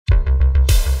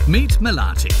Meet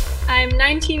Melati. I'm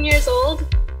 19 years old.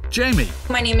 Jamie.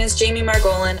 My name is Jamie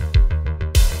Margolin.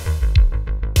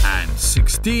 And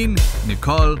Sixtine,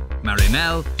 Nicole,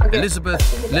 Marinelle,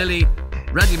 Elizabeth, Lily,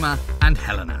 Radima, and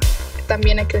Helena.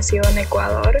 También he crecido en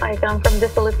Ecuador. I come from the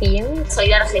Philippines. Soy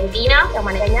de Argentina.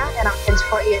 And I'm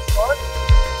 24 years old.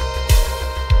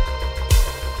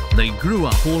 They grew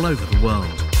up all over the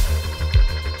world.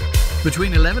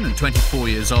 Between 11 and 24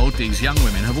 years old, these young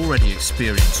women have already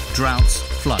experienced droughts,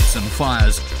 floods and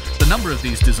fires. The number of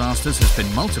these disasters has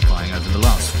been multiplying over the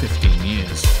last 15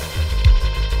 years.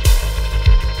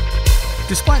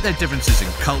 Despite their differences in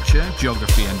culture,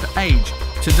 geography and age,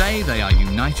 today they are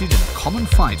united in a common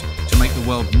fight to make the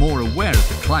world more aware of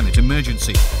the climate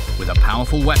emergency with a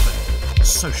powerful weapon,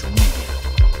 social media.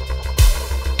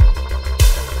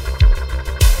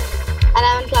 And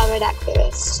I'm a climate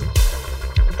activist.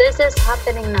 This is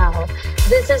happening now.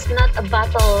 This is not a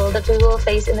battle that we will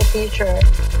face in the future.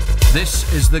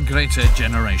 This is the Greta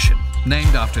generation,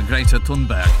 named after Greta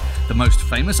Thunberg, the most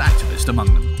famous activist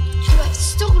among them. You have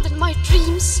stolen my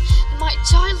dreams and my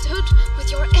childhood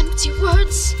with your empty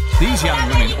words. These young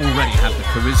women already have the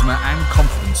charisma and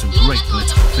confidence of great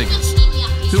political figures.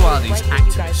 Who are these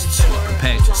activists who are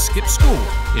prepared to skip school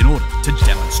in order to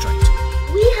demonstrate?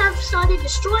 We have started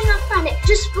destroying our planet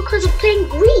just because of plain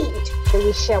greed.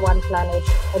 We share one planet.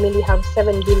 I mean, we have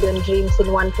 7 billion dreams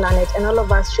in one planet, and all of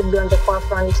us should be on the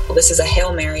forefront. This is a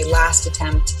Hail Mary last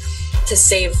attempt to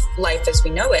save life as we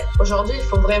know it. Aujourd'hui, il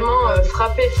faut vraiment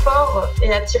frapper fort et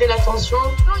attirer l'attention.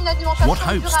 What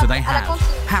hopes do they have?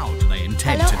 How do they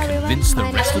intend to convince the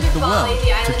rest of the world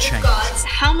to change?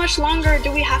 How much longer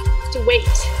do we have to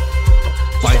wait?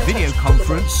 By video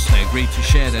conference, they agreed to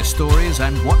share their stories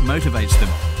and what motivates them.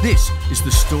 This is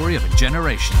the story of a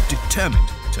generation determined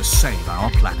to save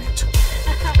our planet.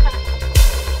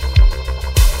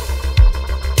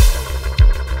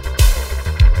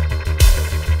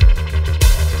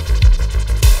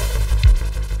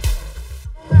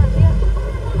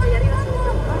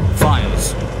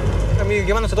 Fires. A mí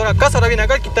llevándose toda la casa, ahora viene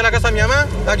acá, quita la casa de mi mamá,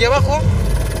 aquí abajo.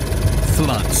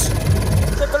 Floods.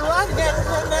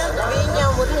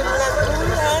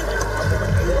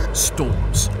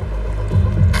 Storms.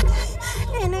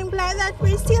 And I'm glad that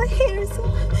we're still here, so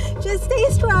just stay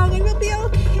strong and we'll be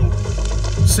okay.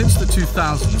 Since the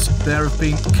 2000s, there have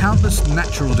been countless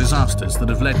natural disasters that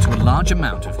have led to a large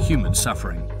amount of human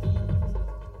suffering.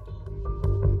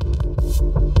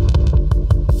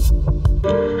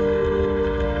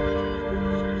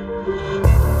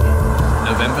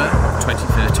 November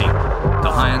 2013. The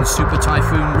Haiyan super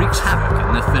typhoon wreaks havoc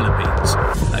in the Philippines.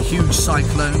 A huge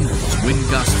cyclone whose wind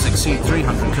gusts exceed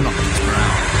 300 kilometers per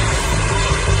hour.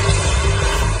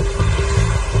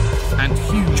 And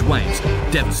huge waves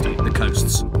devastate the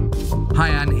coasts.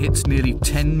 Haiyan hits nearly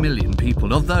 10 million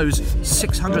people. Of those,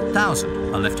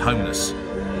 600,000 are left homeless.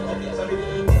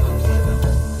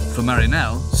 For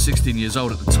Marinelle, 16 years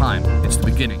old at the time, it's the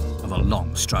beginning of a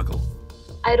long struggle.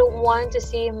 I don't want to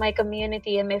see my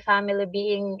community and my family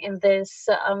being in this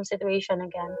situation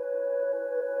again.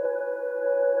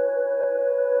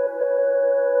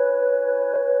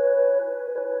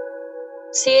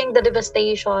 Seeing the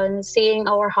devastation, seeing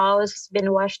our house has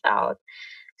been washed out,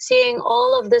 seeing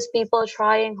all of these people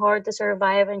trying hard to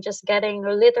survive and just getting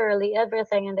literally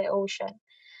everything in the ocean,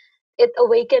 it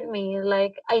awakened me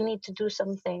like I need to do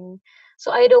something.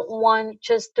 So I don't want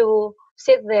just to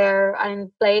sit there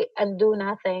and play and do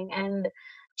nothing and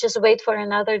just wait for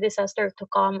another disaster to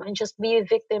come and just be a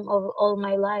victim of all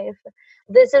my life.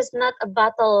 This is not a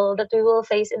battle that we will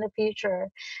face in the future.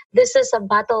 This is a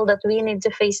battle that we need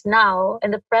to face now in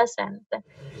the present.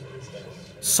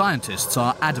 Scientists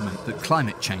are adamant that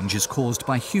climate change is caused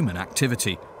by human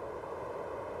activity.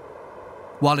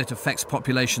 While it affects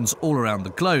populations all around the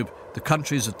globe, the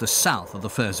countries of the south are the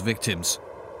first victims.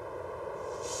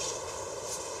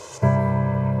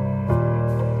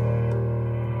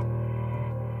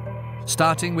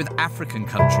 Starting with African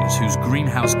countries whose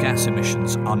greenhouse gas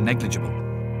emissions are negligible.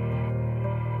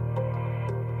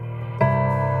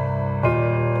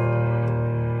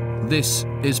 This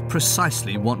is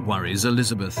precisely what worries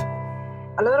Elizabeth.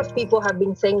 A lot of people have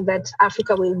been saying that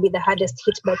Africa will be the hardest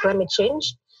hit by climate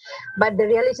change, but the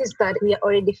reality is that we are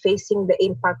already facing the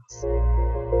impacts.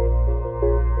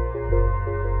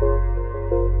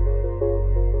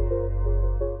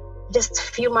 Just a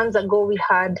few months ago, we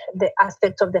had the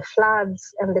aspects of the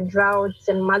floods and the droughts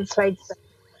and mudslides.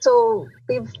 So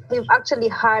we've actually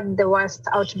had the worst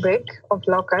outbreak of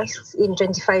locusts in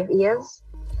 25 years.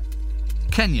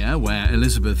 Kenya, where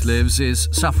Elizabeth lives, is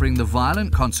suffering the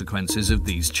violent consequences of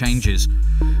these changes.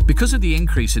 Because of the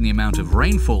increase in the amount of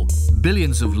rainfall,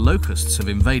 billions of locusts have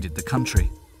invaded the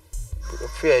country. We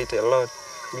fear it a lot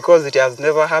because it has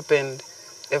never happened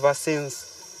ever since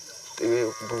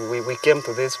we came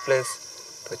to this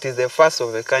place. It is the first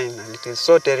of a kind and it is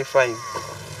so terrifying.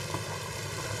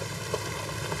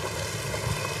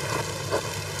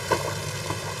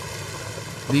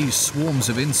 These swarms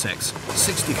of insects,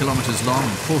 60 kilometres long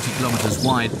and 40 kilometres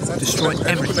wide, destroy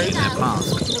everything in their path.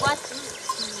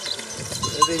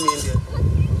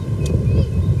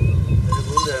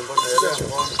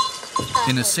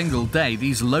 In a single day,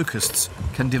 these locusts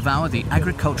can devour the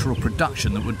agricultural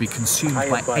production that would be consumed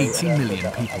by 80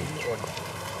 million people.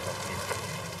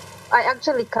 I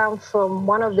actually come from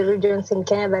one of the regions in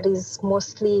Kenya that is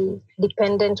mostly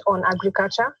dependent on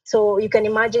agriculture. So you can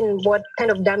imagine what kind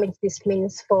of damage this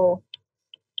means for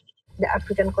the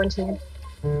African continent.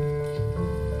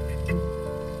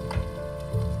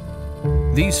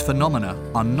 These phenomena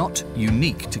are not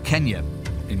unique to Kenya.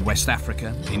 In West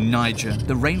Africa, in Niger,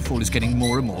 the rainfall is getting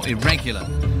more and more irregular,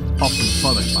 often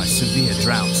followed by severe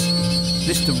droughts.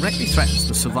 This directly threatens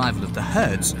the survival of the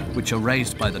herds, which are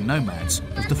raised by the nomads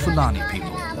of the Fulani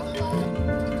people.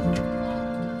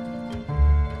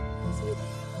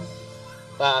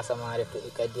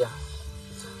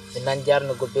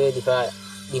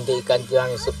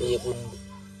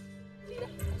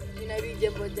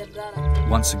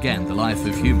 Once again, the life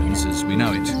of humans as we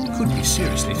know it could be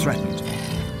seriously threatened.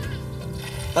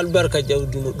 Albarka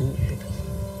jawduno dum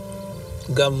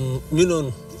gam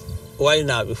minon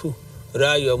waynabe fu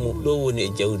rayuwa mum do woni e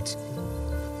jawdi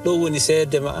do woni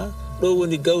seede ma do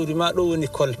woni gawri ma do woni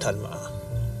koltal ma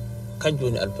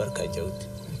kanjum woni albarka jawdi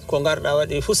ko garda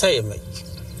wadi fu saye majji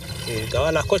e ga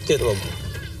wala kotte do.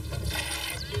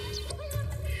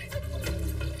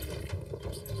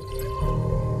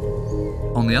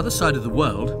 On the other side of the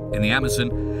world, in the Amazon,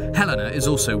 Helena is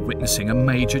also witnessing a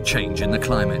major change in the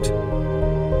climate.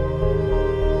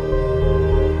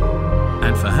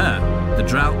 And for her, the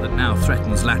drought that now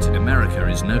threatens Latin America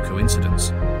is no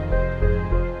coincidence.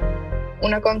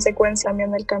 Una consecuencia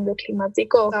también del cambio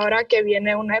climático. Ahora que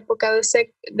viene una época de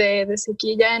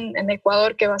sequía en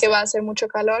Ecuador, que va a hacer mucho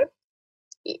calor,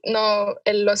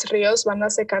 los ríos van a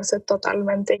secarse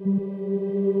totalmente.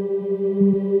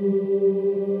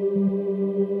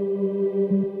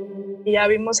 Ya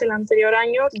vimos el anterior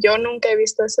año, yo nunca he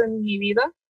visto eso en mi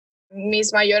vida.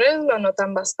 Mis mayores lo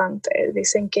notan bastante,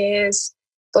 dicen que es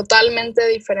totalmente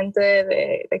diferente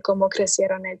de cómo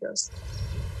crecieron ellos.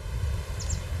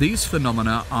 These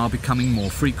phenomena are becoming more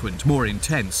frequent, more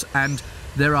intense, and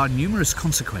there are numerous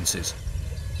consequences.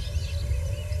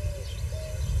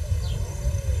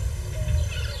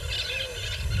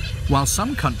 While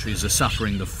some countries are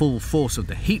suffering the full force of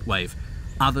the heat wave,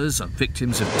 others are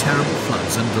victims of terrible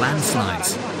floods and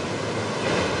landslides.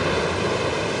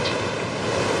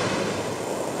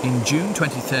 In June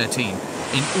 2013,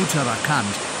 in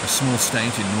Uttarakhand, a small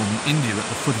state in northern India at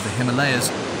the foot of the Himalayas,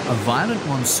 a violent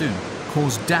monsoon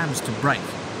caused dams to break,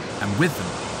 and with them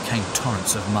came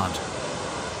torrents of mud.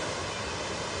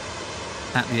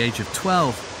 At the age of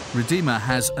 12, Redeemer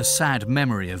has a sad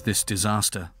memory of this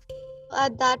disaster.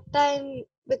 At that time,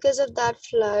 because of that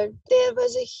flood, there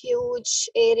was a huge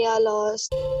area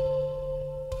lost.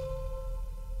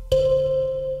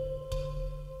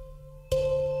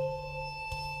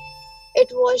 It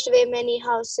washed away many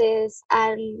houses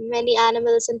and many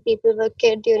animals and people were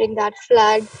killed during that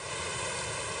flood.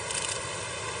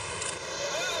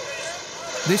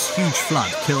 This huge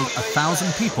flood killed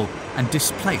 1,000 people and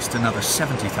displaced another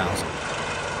 70,000.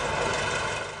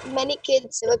 Many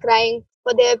kids were crying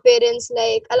for their parents,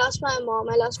 like, I lost my mom,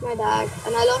 I lost my dad,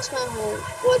 and I lost my home.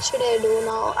 What should I do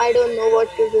now? I don't know what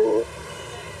to do.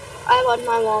 I want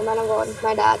my mom and I want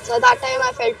my dad. So at that time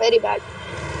I felt very bad.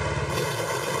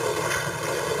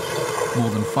 More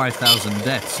than 5,000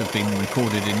 deaths have been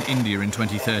recorded in India in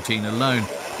 2013 alone,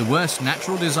 the worst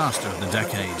natural disaster of the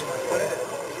decade.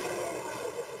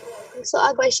 So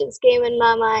our questions came in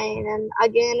my mind, and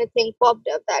again a thing popped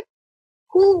up that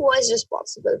who was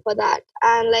responsible for that?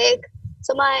 And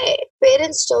so my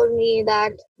parents told me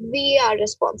that we are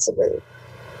responsible.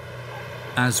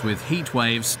 As with heat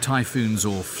waves, typhoons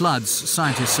or floods,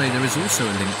 scientists say there is also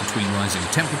a link between rising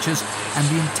temperatures and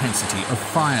the intensity of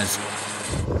fires.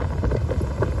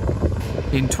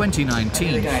 In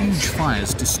 2019, huge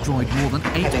fires destroyed more than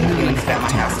 8 million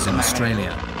hectares in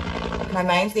Australia. My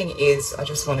main thing is I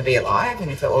just want to be alive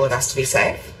and for all of us to be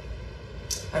safe.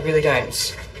 I really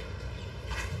don't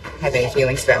have any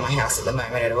feelings about my house at the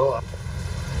moment at all.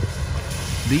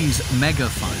 These mega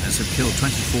fires have killed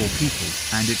 24 people,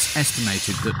 and it's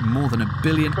estimated that more than 1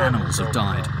 billion animals have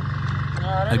died.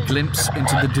 A glimpse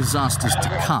into the disasters to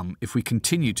come if we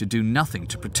continue to do nothing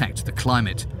to protect the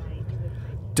climate.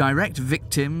 Direct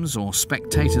victims or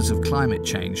spectators of climate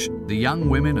change, the young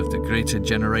women of the Greta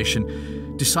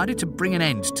generation decided to bring an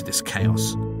end to this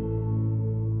chaos.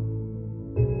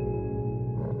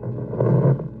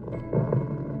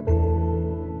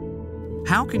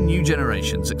 How can new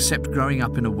generations accept growing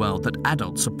up in a world that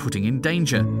adults are putting in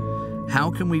danger? How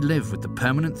can we live with the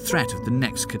permanent threat of the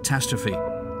next catastrophe?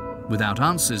 Without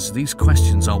answers, these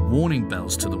questions are warning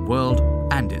bells to the world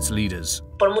and its leaders.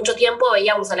 Por mucho tiempo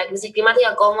veíamos a la crisis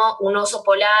climática como un oso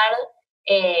polar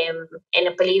en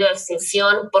el peligro de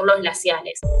extinción por los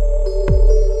glaciares.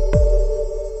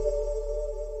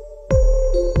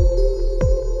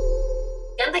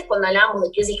 Antes, cuando hablábamos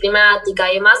de crisis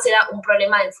climática y demás, era un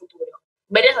problema del futuro.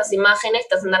 Ver esas imágenes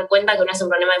te hacen dar cuenta que no es un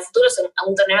problema del futuro, es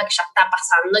un problema que ya está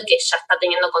pasando y que ya está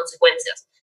teniendo consecuencias.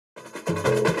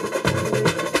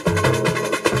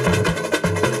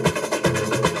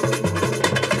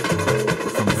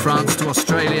 From France to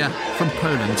Australia, from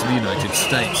Poland to the United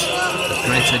States, the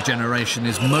Greta generation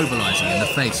is mobilizing in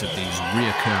the face of these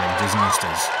reoccurring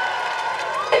disasters.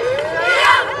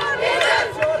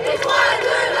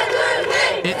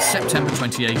 It's September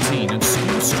 2018 and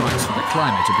school strikes for the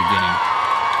climate are beginning.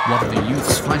 What are the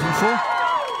youths fighting for?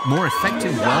 More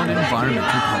effective world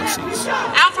environmental policies.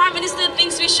 Our Prime Minister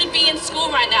thinks we should be in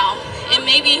school right now, and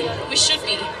maybe we should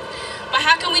be. But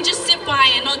how can we just sit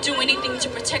by and not do anything to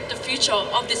protect the future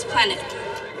of this planet?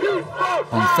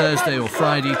 On Thursday or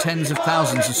Friday, tens of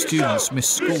thousands of students miss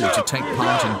school to take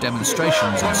part in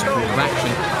demonstrations in support of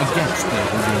action against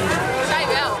global warming.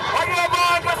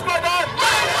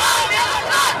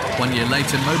 1 year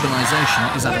later, mobilisation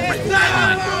is at a record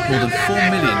high. More than 4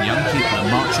 million young people are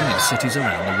marching in cities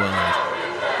around the world.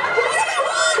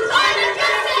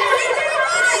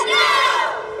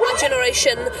 Our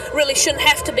generation really shouldn't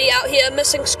have to be out here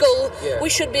missing school. We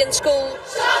should be in school.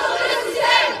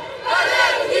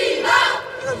 Il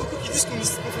y en a beaucoup qui disent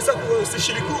qu'on fait ça pour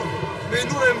sécher les cours, mais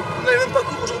nous on n'avait même pas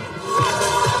cours aujourd'hui.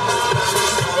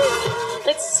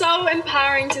 It's so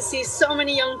empowering to see so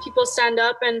many young people stand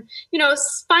up, and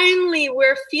finally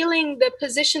we're feeling the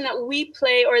position that we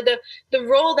play, or the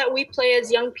role that we play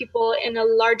as young people in a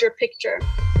larger picture.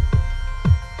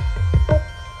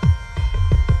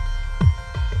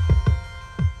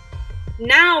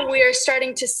 Now we are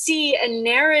starting to see a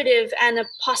narrative and a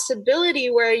possibility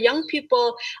where young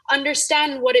people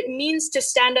understand what it means to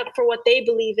stand up for what they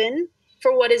believe in,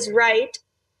 for what is right,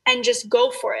 and just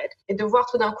go for it. Et de voir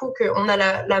tout d'un coup qu'on a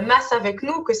la masse avec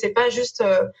nous, que c'est pas juste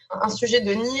un sujet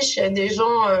de niche, des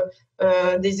gens,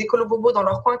 des écolo-bobos dans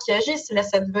leur coin qui agissent. Là,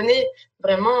 ça devenait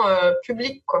vraiment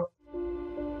public, quoi.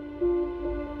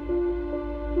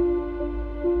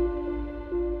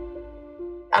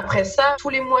 Après ça, tous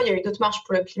les mois, il y a eu d'autres marches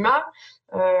pour le climat.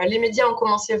 Les médias ont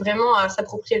commencé vraiment à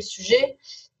s'approprier le sujet.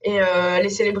 Et les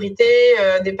célébrités,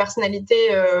 des personnalités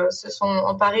se sont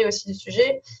emparées aussi du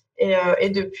sujet. Et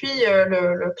depuis,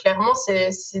 clairement, c'est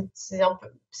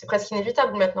presque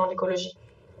inévitable maintenant, l'écologie.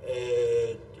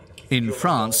 In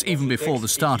France, even before the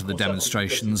start of the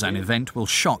demonstrations, an event will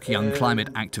shock young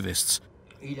climate activists.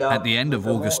 At the end of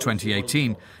August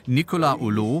 2018, Nicolas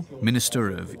Hulot, Minister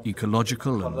of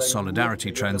Ecological and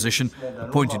Solidarity Transition,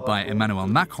 appointed by Emmanuel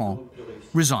Macron,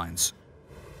 resigns.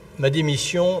 Ma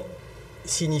démission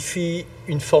signifie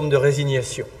une forme de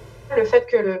résignation. Le fait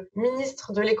que le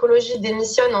ministre de l'écologie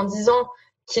démissionne en disant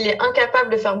qu'il est incapable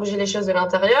de faire bouger les choses de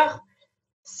l'intérieur,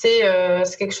 c'est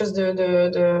quelque chose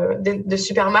de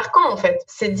super marquant en fait.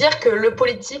 C'est dire que le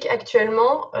politique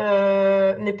actuellement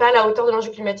n'est pas à la hauteur de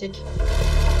l'enjeu climatique.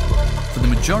 For the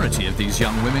majority of these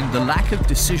young women, the lack of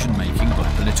decision-making by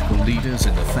political leaders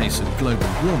in the face of global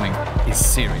warming is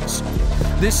serious.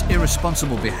 This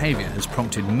irresponsible behaviour has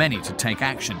prompted many to take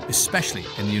action, especially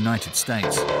in the United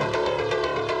States.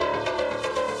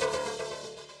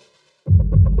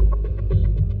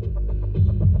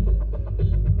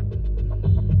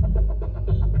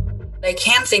 I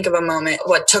can think of a moment,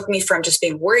 what took me from just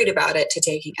being worried about it to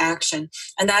taking action,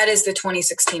 and that is the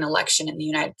 2016 election in the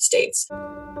United States.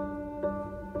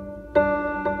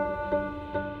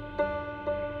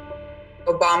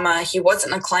 Obama, he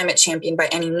wasn't a climate champion by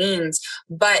any means,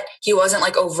 but he wasn't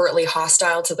like overtly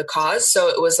hostile to the cause. So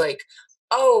it was like,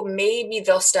 oh, maybe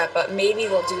they'll step up, maybe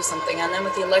they'll do something. And then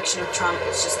with the election of Trump, it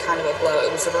was just kind of a blow.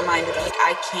 It was a reminder that like,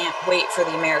 I can't wait for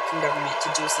the American government to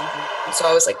do something. And so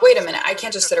I was like, wait a minute, I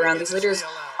can't just sit around. These leaders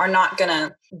are not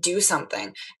gonna do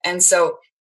something. And so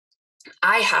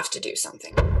I have to do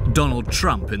something. Donald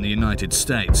Trump in the United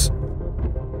States.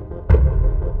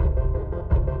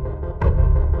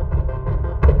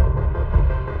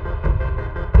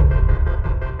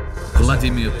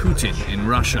 Vladimir Putin in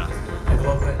Russia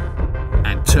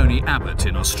and Tony Abbott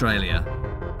in Australia,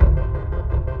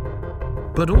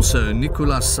 but also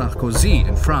Nicolas Sarkozy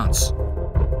in France.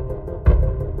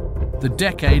 The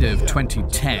decade of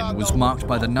 2010 was marked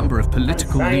by the number of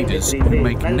political leaders who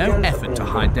make no effort to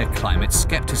hide their climate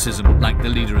scepticism, like the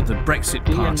leader of the Brexit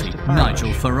Party,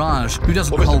 Nigel Farage, who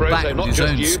doesn't hold back with his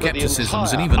own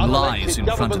scepticisms and even lies in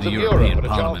front of the European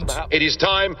Parliament. It is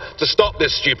time to stop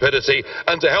this stupidity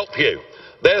and to help you.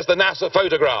 There's the NASA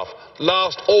photograph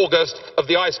last August of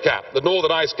the ice cap, the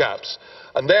northern ice caps.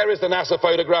 And there is the NASA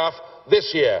photograph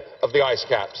this year of the ice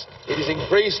caps. It is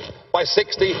increased by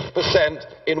 60%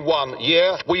 in 1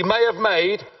 year. We may have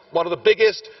made one of the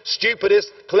biggest,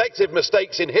 stupidest collective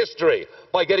mistakes in history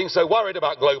by getting so worried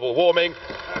about global warming.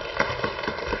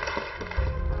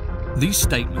 These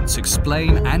statements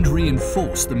explain and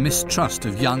reinforce the mistrust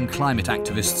of young climate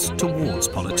activists towards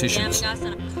politicians.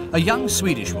 A young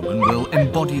Swedish woman will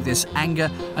embody this anger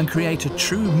and create a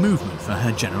true movement for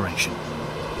her generation.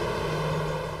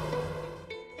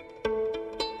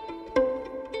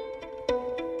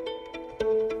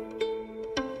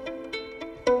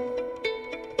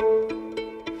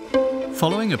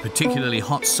 Following a particularly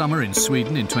hot summer in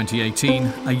Sweden in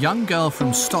 2018, a young girl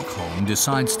from Stockholm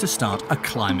decides to start a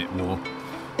climate war.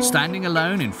 Standing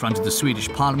alone in front of the Swedish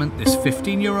Parliament, this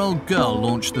 15-year-old girl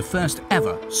launched the first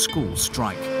ever school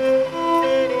strike.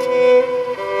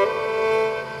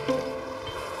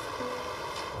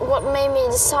 What made me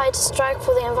decide to strike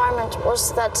for the environment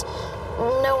was that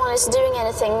no one is doing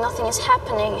anything, nothing is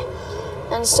happening,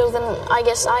 and so then I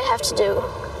guess I have to do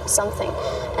something,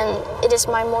 and it is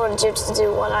my moral duty to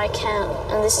do what I can,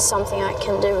 and this is something I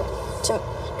can do to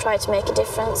try to make a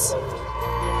difference.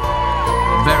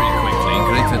 Very quickly,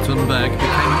 Greta Thunberg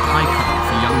became an icon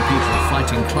for young people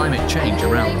fighting climate change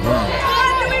around the world.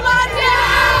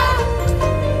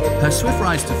 Her swift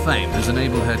rise to fame has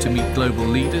enabled her to meet global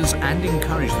leaders and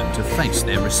encourage them to face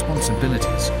their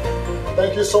responsibilities.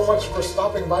 Thank you so much for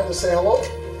stopping by to say hello.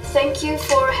 Thank you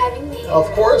for having me.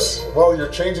 Of course. Well, you're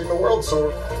changing the world,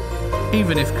 so...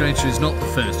 Even if Greta is not the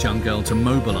first young girl to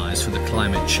mobilise for the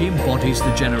climate, she embodies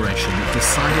the generation that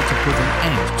decided to put an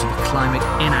end to the climate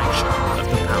inaction of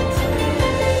the powerful.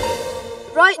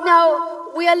 Right now,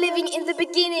 we are living in the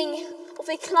beginning of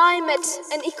a climate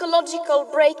and ecological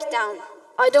breakdown.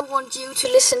 I don't want you to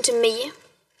listen to me.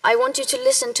 I want you to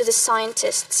listen to the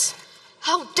scientists.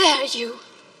 How dare you!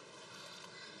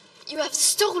 You have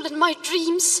stolen my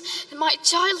dreams and my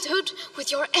childhood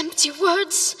with your empty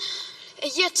words.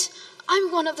 And yet,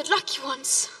 I'm one of the lucky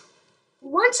ones.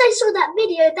 Once I saw that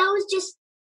video, that was just...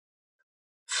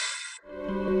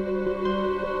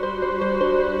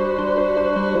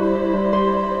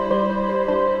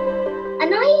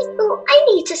 And I thought, I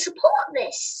need to support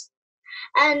this.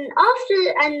 And then after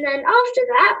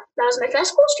that was my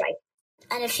first school strike.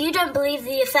 And if you don't believe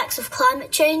the effects of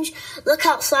climate change, look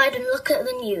outside and look at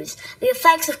the news. The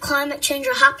effects of climate change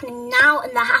are happening now,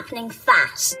 and they're happening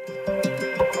fast.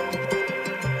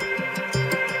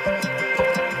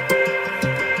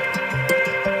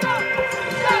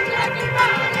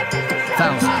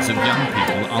 Thousands of young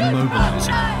people are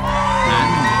mobilising, and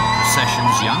in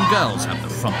processions, young girls have the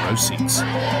front row seats.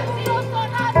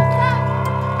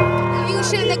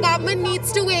 The government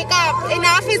needs to wake up.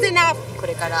 Enough is enough. We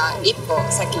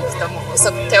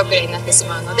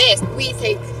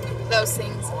take those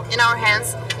things in our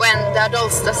hands when the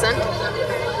adults doesn't.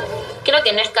 Creo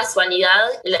que no es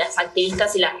casualidad las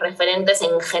activistas y las referentes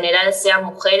en general sean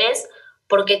mujeres,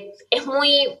 porque es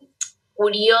muy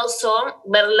curioso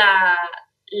ver la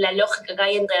lógica que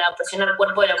hay entre la opresión al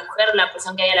cuerpo de la mujer y la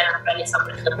opresión que hay a la naturaleza,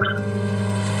 por ejemplo.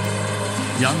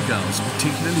 Young girls are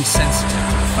particularly sensitive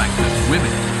to the fact that women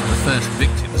are the first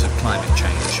victims of climate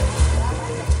change.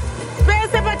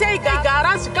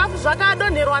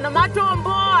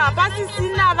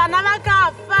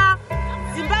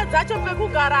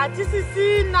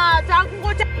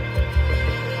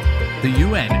 The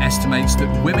UN estimates that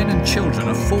women and children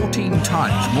are 14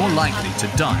 times more likely to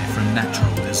die from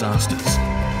natural disasters.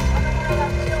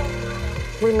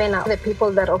 Women are the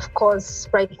people that, of course,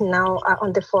 right now are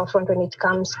on the forefront when it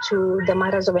comes to the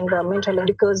matters of environmental,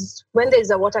 because when there's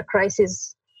a water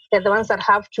crisis, they're the ones that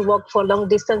have to walk for long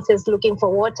distances looking for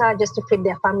water just to feed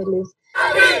their families.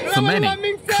 For many,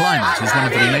 climate is one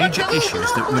of the major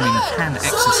issues that women can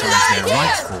exercise their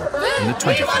rights for in the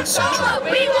 21st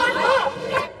century.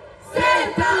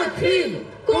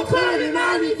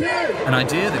 An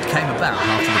idea that came about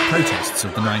after the protests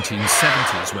of the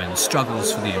 1970s, when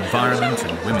struggles for the environment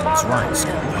and women's rights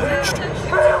converged.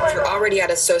 You're already at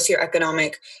a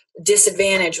socioeconomic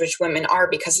disadvantage, which women are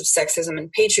because of sexism and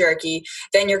patriarchy,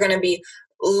 then you're going to be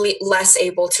less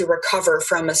able to recover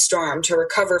from a storm, to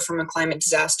recover from a climate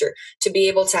disaster, to be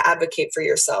able to advocate for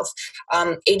yourself.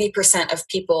 80% of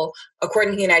people,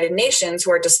 according to the United Nations,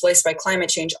 who are displaced by climate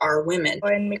change are women.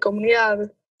 En mi comunidad,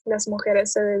 las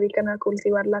mujeres se dedican a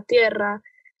cultivar la tierra,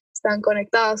 están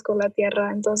conectadas con la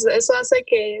tierra, entonces eso hace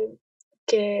que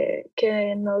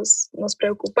nos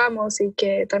preocupamos y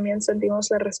que también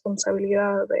sentimos la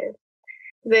responsabilidad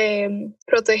de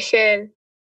proteger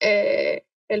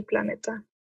el planeta.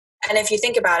 And if you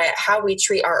think about it, how we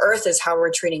treat our earth is how we're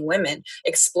treating women,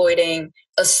 exploiting,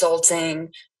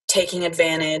 assaulting, taking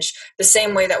advantage. The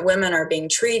same way that women are being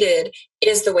treated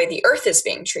is the way the earth is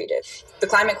being treated. The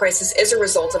climate crisis is a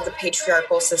result of the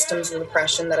patriarchal systems of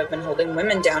oppression that have been holding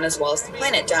women down as well as the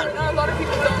planet down. A lot of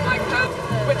people don't like that,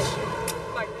 which...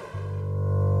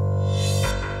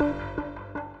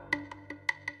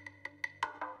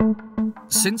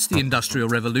 Since the Industrial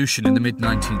Revolution in the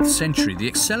mid-19th century, the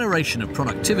acceleration of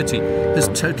productivity has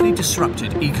totally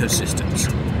disrupted ecosystems.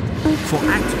 For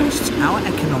activists, our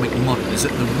economic model is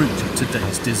at the root of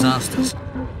today's disasters.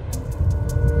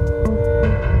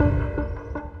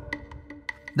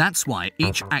 That's why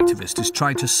each activist is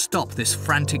trying to stop this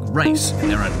frantic race in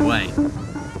their own way.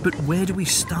 But where do we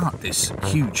start this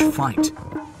huge fight?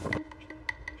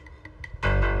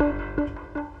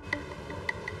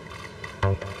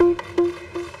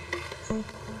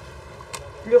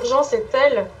 L'urgence est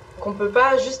telle qu'on ne peut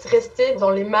pas juste rester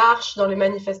dans les marches, dans les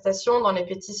manifestations, dans les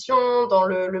pétitions, dans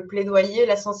le plaidoyer,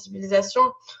 la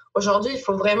sensibilisation. Aujourd'hui, il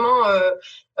faut vraiment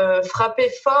frapper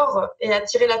fort et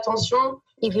attirer l'attention.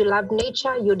 If you love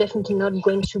nature, you're definitely not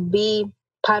going to be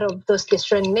part of those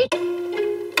destroying nature.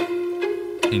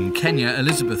 In Kenya,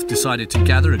 Elizabeth decided to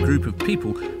gather a group of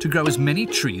people to grow as many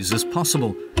trees as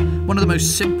possible. One of the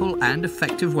most simple and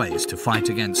effective ways to fight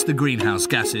against the greenhouse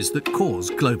gases that cause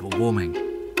global warming.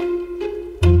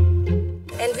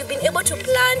 And we've been able to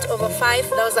plant over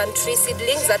 5,000 tree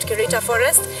seedlings at Greta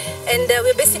Forest. And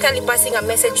we're basically passing a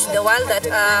message to the world that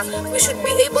we should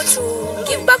be able to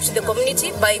give back to the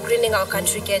community by greening our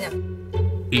country, Kenya.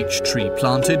 Each tree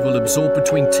planted will absorb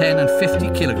between 10 and 50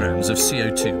 kilograms of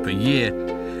CO2 per year.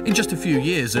 In just a few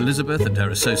years, Elizabeth and her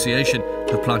association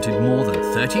have planted more than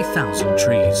 30,000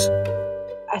 trees.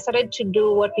 I started to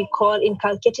do what we call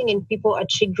inculcating in people a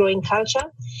tree growing culture.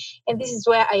 And this is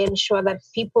where I ensure that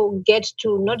people get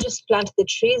to not just plant the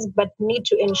trees, but need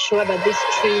to ensure that these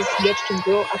trees get to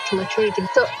grow up to maturity.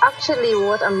 So actually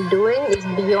what I'm doing is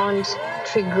beyond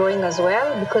tree growing as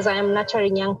well, because I am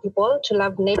nurturing young people to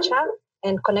love nature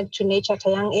and connect to nature at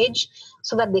a young age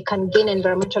so that they can gain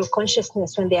environmental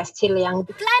consciousness when they are still young.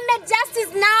 Climate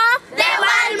justice now, the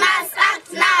world must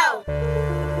act now.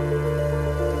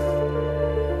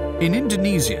 In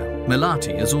Indonesia,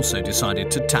 Melati has also decided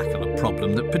to tackle a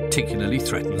problem that particularly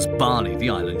threatens Bali,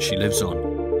 the island she lives on.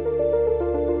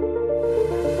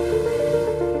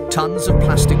 Tons of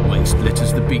plastic waste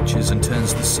litters the beaches and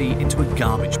turns the sea into a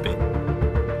garbage bin.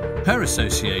 Her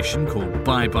association, called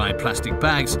Bye Bye Plastic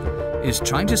Bags, is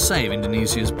trying to save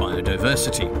Indonesia's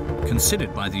biodiversity,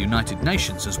 considered by the United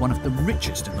Nations as one of the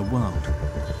richest in the world.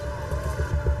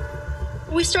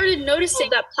 We started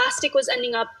noticing that plastic was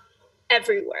ending up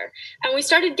everywhere. And we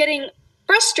started getting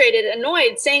frustrated,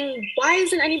 annoyed, saying, why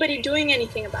isn't anybody doing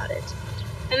anything about it?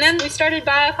 And then we started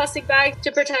buying plastic bags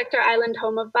to protect our island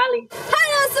home of Bali.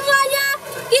 Halo semuanya,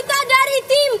 kita dari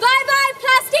tim Bye Bye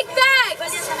Plastic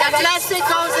Bags. The plastic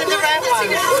goes in the red one.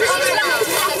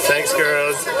 Thanks,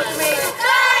 girls. Bye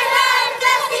Bye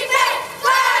Plastic Bags.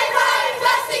 Bye Bye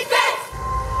Plastic Bags.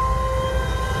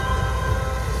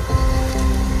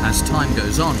 As time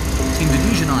goes on,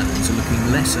 Indonesian islands are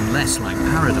looking less and less like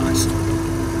paradise.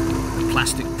 The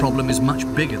plastic problem is much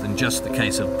bigger than just the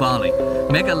case of Bali.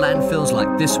 Mega landfills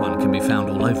like this one can be found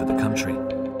all over the country.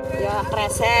 Ya,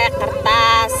 kresek,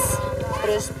 kertas,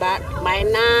 terus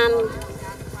mainan,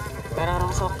 barang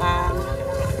rongsokan,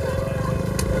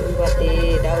 buat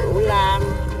di daur ulang.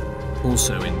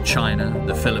 Also in China,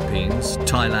 the Philippines,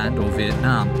 Thailand or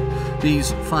Vietnam,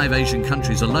 these 5 Asian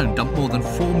countries alone dump more than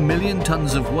 4 million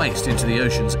tons of waste into the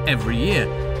oceans every year,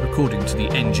 according to the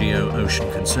NGO Ocean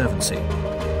Conservancy.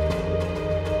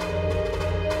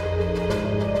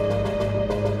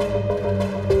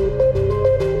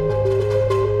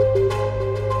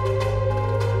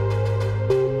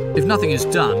 If nothing is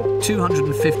done,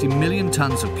 250 million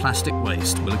tons of plastic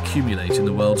waste will accumulate in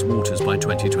the world's waters by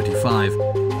 2025.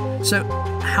 So,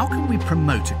 how can we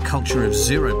promote a culture of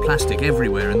zero plastic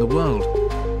everywhere in the world?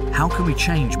 How can we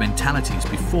change mentalities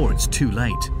before it's too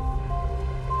late?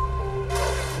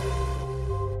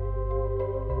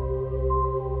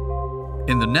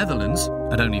 In the Netherlands,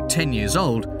 at only 10 years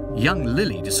old, young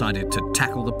Lily decided to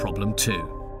tackle the problem too.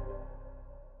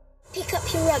 Pick up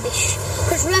your rubbish,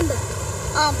 because remember,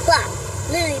 I'm black,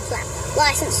 Lily Black,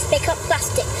 licensed to pick up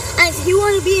plastic. And if you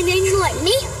want to be an angel like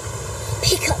me,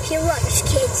 pick up your rubbish,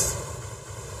 kids.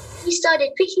 We started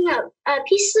picking up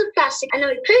pieces of plastic, and then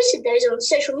we posted those on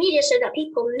social media so that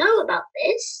people know about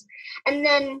this. And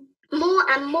then more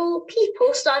and more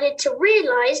people started to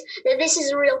realize that this is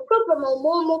a real problem, or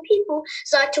more and more people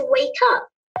started to wake up.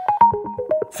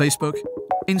 Facebook,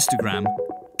 Instagram,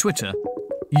 Twitter,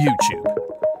 YouTube.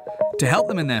 To help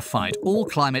them in their fight, all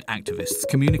climate activists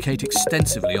communicate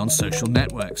extensively on social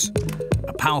networks,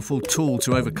 a powerful tool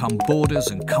to overcome borders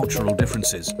and cultural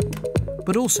differences,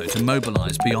 but also to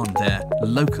mobilise beyond their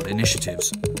local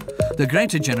initiatives. The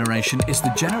Greta generation is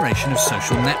the generation of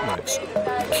social networks,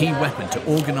 a key weapon to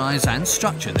organise and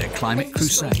structure their climate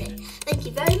crusade. Thank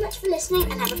you very much for listening,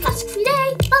 and have a plastic-free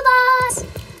day. Bye-bye!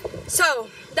 So,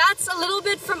 that's a little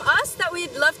bit from us that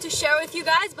we'd love to share with you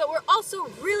guys, but we're also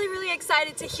really, really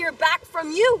excited to hear back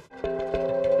from you.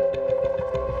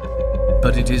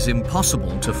 But it is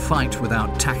impossible to fight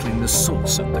without tackling the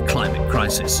source of the climate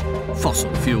crisis,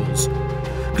 fossil fuels.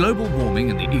 Global warming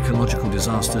and the ecological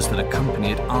disasters that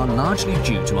accompany it are largely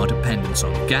due to our dependence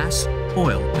on gas,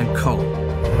 oil and coal.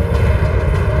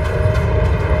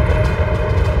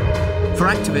 For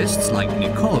activists like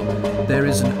Nicole, there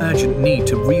is an urgent need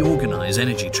to reorganize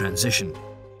energy transition.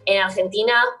 En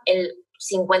Argentina, el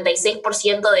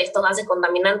 56% de estos gases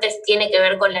contaminantes tiene que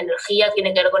ver con la energía,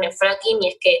 tiene que ver con el fracking, y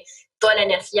es que toda la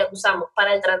energía que usamos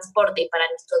para el transporte y para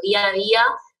nuestro día a día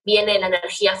viene de la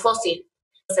energía fósil.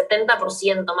 El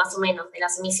 70% más o menos de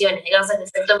las emisiones de gases de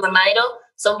efecto invernadero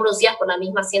son producidas por las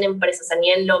mismas 100 empresas a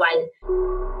nivel global.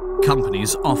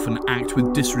 Companies often act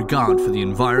with disregard for the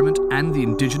environment and the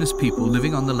indigenous people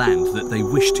living on the land that they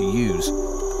wish to use.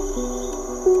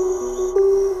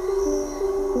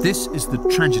 This is the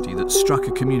tragedy that struck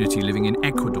a community living in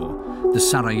Ecuador, the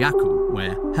Sarayaku,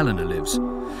 where Helena lives.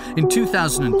 In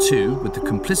 2002, with the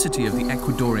complicity of the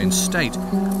Ecuadorian state,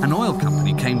 an oil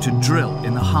company came to drill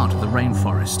in the heart of the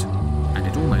rainforest, and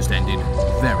it almost ended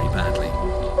very badly.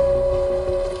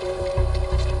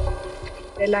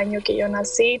 El año que yo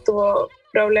nací tuvo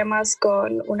problemas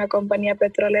con una compañía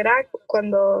petrolera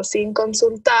cuando, sin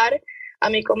consultar a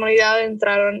mi comunidad,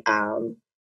 entraron a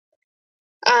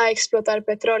explotar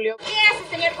petróleo. ¿Qué hace,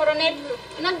 señor coronel?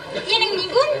 No tienen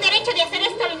ningún derecho de hacer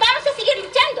esto. Vamos a seguir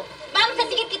luchando. Vamos a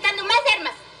seguir quitando más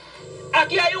armas.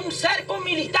 Aquí hay un cerco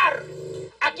militar.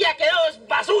 Aquí ha quedado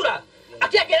basura.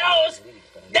 Aquí ha quedado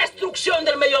destrucción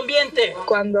del medio ambiente.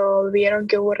 Cuando vieron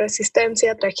que hubo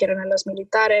resistencia, trajeron a los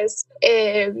militares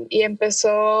y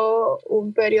empezó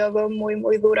un periodo muy,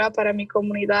 muy duro para mi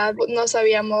comunidad. No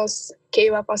sabíamos qué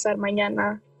iba a pasar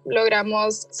mañana.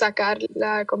 Logramos sacar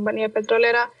la compañía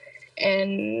petrolera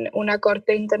en una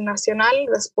corte internacional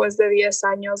después de 10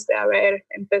 años de haber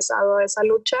empezado esa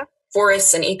lucha.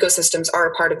 Forests and ecosystems are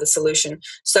a part of the solution.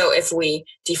 So if we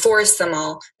deforest them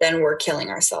all, then we're killing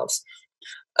ourselves.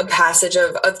 A passage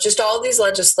of just all these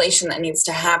legislation that needs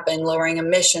to happen, lowering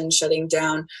emissions, shutting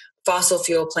down fossil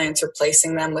fuel plants,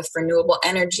 replacing them with renewable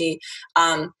energy,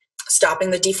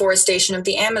 stopping the deforestation of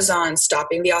the Amazon,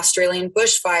 stopping the Australian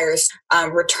bushfires,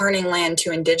 returning land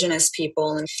to indigenous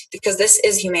people, and because this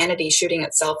is humanity shooting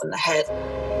itself in the head.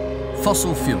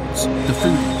 Fossil fuels, the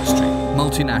food industry,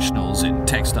 multinationals in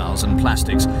textiles and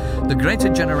plastics, the Greta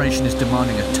generation is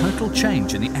demanding a total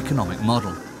change in the economic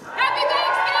model.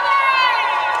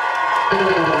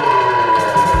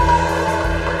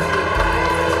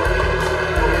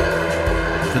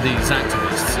 For these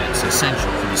activists, it's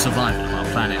essential for the survival of our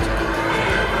planet.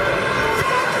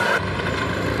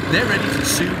 They're ready to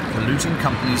sue polluting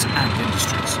companies and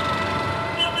industries.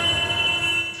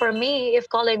 For me, if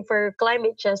calling for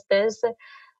climate justice,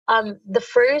 the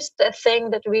first thing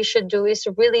that we should do is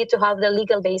really to have the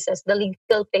legal basis, the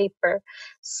legal paper,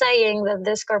 saying that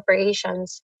these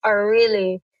corporations are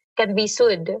really can be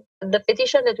sued. The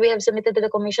petition that we have submitted to the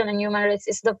Commission on Human Rights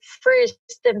is the first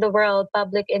in the world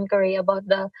public inquiry about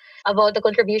the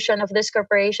contribution of these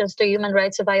corporations to human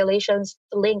rights violations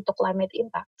linked to climate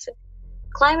impacts.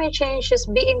 Climate change is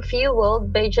being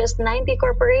fueled by just 90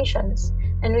 corporations,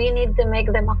 and we need to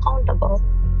make them accountable.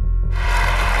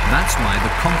 That's why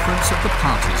the Conference of the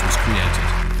Parties was created.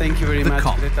 Thank you very much,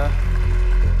 COP. Greta.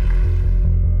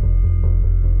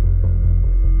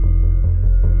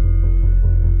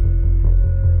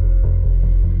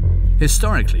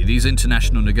 Historically, these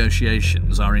international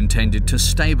negotiations are intended to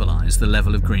stabilise the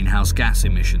level of greenhouse gas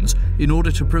emissions in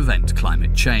order to prevent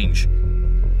climate change.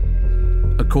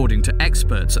 According to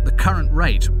experts, at the current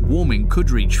rate, warming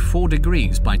could reach 4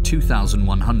 degrees by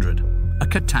 2100, a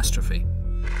catastrophe.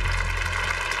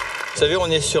 Vous savez,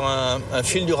 on est sur un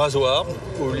fil du rasoir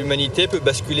où l'humanité peut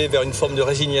basculer vers une forme de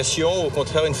résignation ou au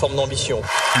contraire une forme d'ambition.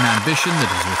 An ambition that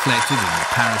is reflected in the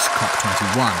Paris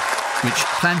COP21, which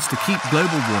plans to keep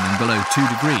global warming below 2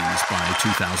 degrees by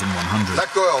 2100.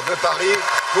 L'accord de Paris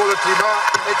pour le climat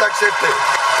est accepté.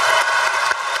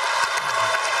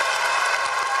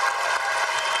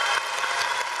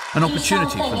 An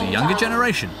opportunity for the younger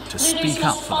generation to speak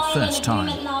up for the first time.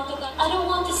 I don't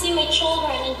want to see my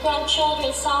children and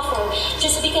grandchildren suffer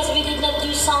just because we did not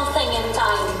do something in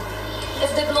time.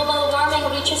 If the global warming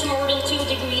reaches more than 2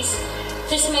 degrees,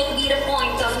 this might be the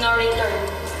point of no return.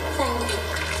 Thank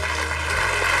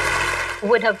you.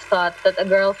 Would have thought that a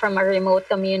girl from a remote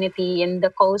community in the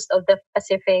coast of the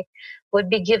Pacific would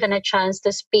be given a chance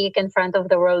to speak in front of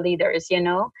the world leaders, you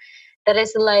know? That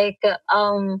is like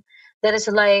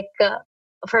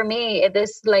for me, it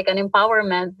is like an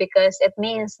empowerment because it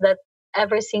means that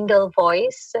every single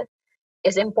voice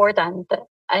is important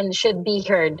and should be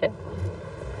heard.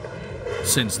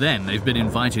 Since then, they've been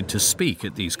invited to speak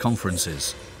at these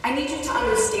conferences. I need you to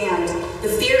understand the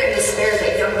fear and despair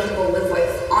that young people live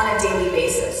with on a daily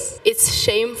basis. It's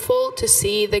shameful to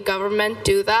see the government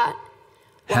do that.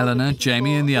 Helena,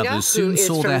 Jamie and the others soon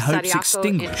saw their hopes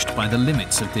extinguished by the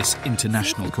limits of this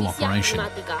international cooperation.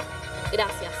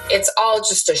 It's all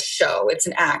just a show. It's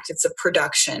an act. It's a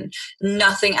production.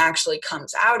 Nothing actually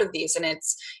comes out of these, and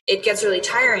it gets really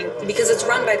tiring because it's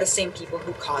run by the same people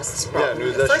who caused this problem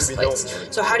in the first place.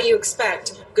 So how do you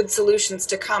expect good solutions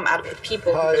to come out of the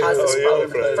people who caused this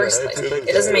problem in the first place?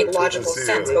 It doesn't make logical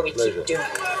sense, but we keep doing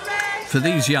it. For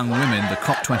these young women, the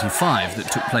COP25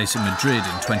 that took place in Madrid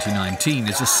in 2019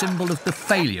 is a symbol of the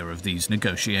failure of these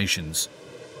negotiations.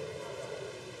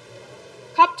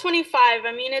 COP25,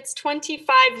 I mean, it's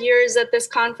 25 years that this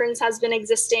conference has been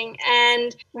existing,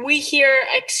 and we hear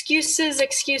excuses.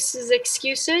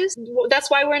 That's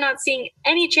why we're not seeing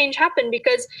any change happen,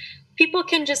 because people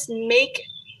can just make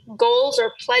goals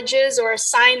or pledges or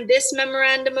sign this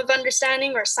memorandum of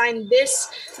understanding or sign this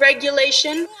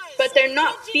regulation, but they're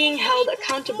not being held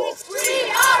accountable.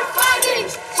 We are fighting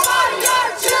for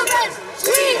your children.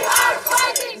 We are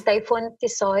fighting. Typhoon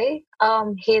Tisoy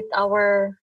hit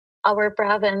our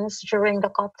province during the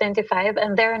COP25,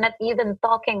 and they're not even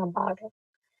talking about it.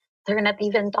 They're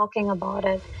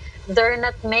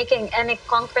not making any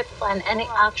concrete plan, any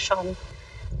action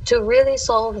to really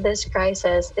solve this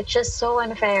crisis. It's just so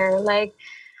unfair. Like,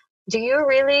 do you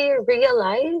really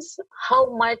realize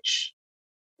how much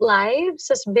lives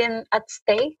has been at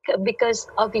stake because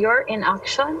of your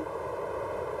inaction?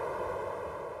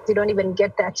 They don't even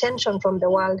get the attention from the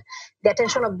world, the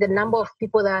attention of the number of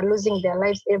people that are losing their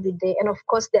lives every day, and of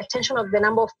course the attention of the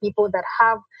number of people that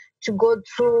have to go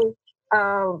through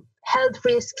health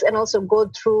risks and also go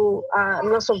through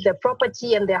loss of their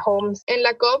property and their homes. En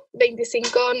la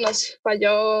COP25 nos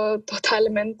falló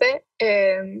totalmente.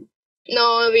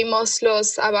 No vimos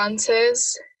los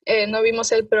avances, no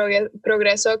vimos el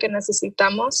progreso que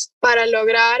necesitamos para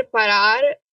lograr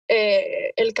parar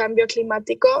el cambio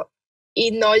climático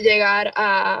y no llegar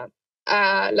a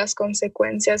las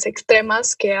consecuencias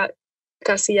extremas que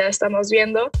casi ya estamos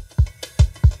viendo.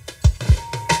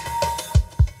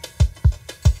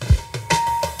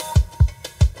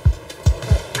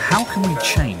 How can we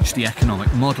change the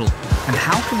economic model? And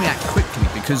how can we act quickly,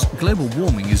 because global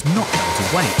warming is not going to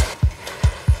wait?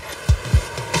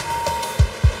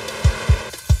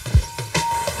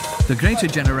 The Greta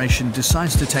generation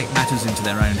decides to take matters into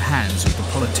their own hands with the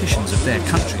politicians of their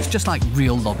countries, just like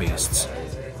real lobbyists.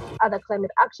 Other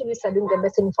climate activists are doing their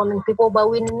best in informing people, but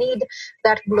we need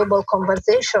that global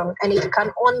conversation, and it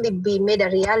can only be made a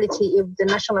reality if the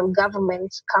national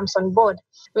government comes on board.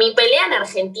 Mi pelea en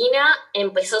Argentina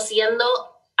empezó siendo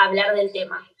hablar del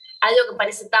tema. Algo que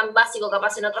parece tan básico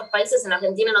capaz en otros países, en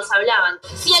Argentina no se hablaban.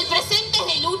 Si el presente es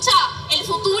de lucha, el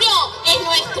futuro es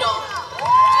nuestro.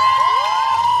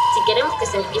 Si queremos que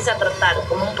se empiece a tratar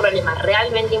como un problema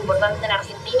realmente importante en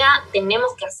Argentina,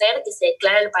 tenemos que hacer que se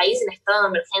declare el país en estado de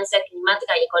emergencia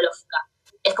climática y ecológica.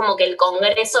 Es como que el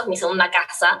Congreso es mi segunda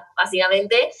casa,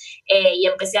 básicamente, y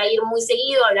empecé a ir muy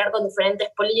seguido a hablar con diferentes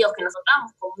políticos que nos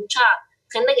encontramos, con mucha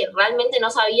gente que realmente no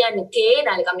sabía ni qué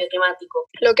era el cambio climático.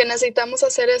 Lo que necesitamos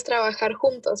hacer es trabajar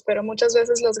juntos, pero muchas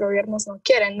veces los gobiernos no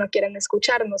quieren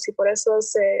escucharnos, y por eso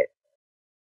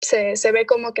se ve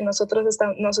como que nosotros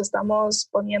nos estamos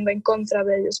poniendo en contra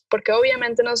de ellos, porque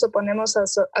obviamente nos oponemos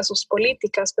a sus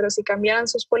políticas, pero si cambiaran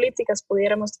sus políticas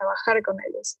pudiéramos trabajar con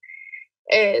ellos.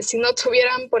 Si no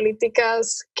tuvieran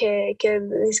políticas que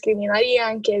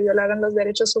discriminarían, que violaran los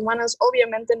derechos humanos,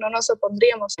 obviamente no nos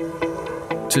opondríamos.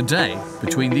 Today,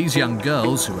 between these young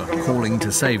girls who are calling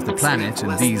to save the planet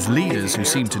and these leaders who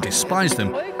seem to despise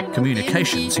them,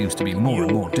 communication seems to be more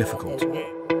and more difficult.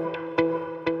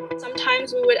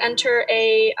 Sometimes we would enter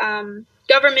a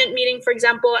government meeting, for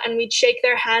example, and we'd shake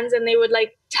their hands and they would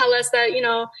like tell us that, you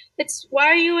know, it's, why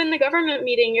are you in the government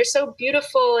meeting? You're so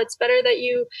beautiful. It's better that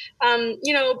you,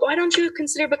 you know, why don't you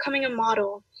consider becoming a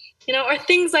model? You know, or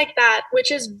things like that,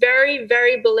 which is very,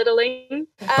 very belittling.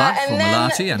 But for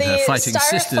Malati and her fighting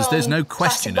sisters, there's no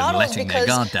question of letting their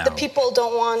guard down. The people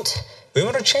don't want. We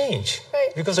want to change, right?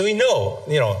 Because we know,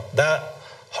 you know, that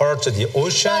hurts the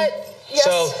ocean. But,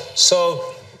 yes.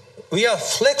 So we are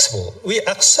flexible. We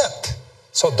accept.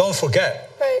 So don't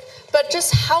forget. Right. But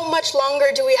just how much longer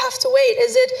do we have to wait?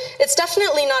 It's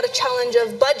definitely not a challenge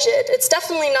of budget. It's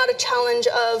definitely not a challenge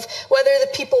of whether the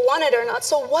people want it or not.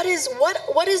 So what is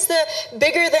the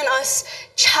bigger than us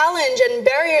challenge and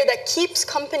barrier that keeps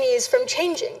companies from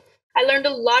changing? I learned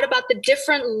a lot about the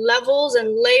different levels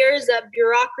and layers that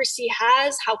bureaucracy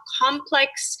has, how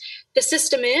complex the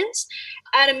system is.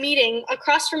 At a meeting,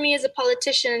 across from me is a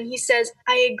politician, and he says,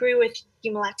 I agree with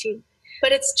you, Malati,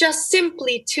 but it's just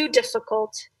simply too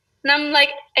difficult. And I'm like,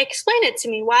 explain it to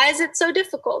me. Why is it so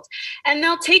difficult? And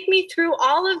they'll take me through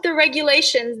all of the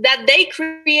regulations that they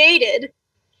created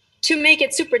to make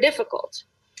it super difficult.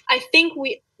 I think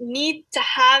we need to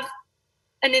have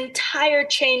an entire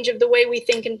change of the way we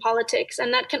think in politics,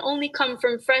 and that can only come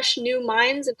from fresh, new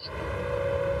minds.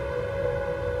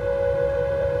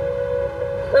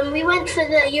 When we went for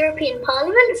the European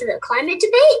Parliament for the climate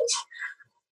debate,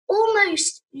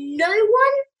 almost no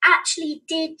one actually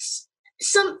did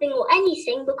something or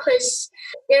anything, because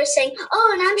they were saying, oh,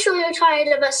 and I'm sure you're tired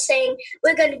of us saying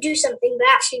we're going to do something, but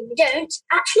actually we don't.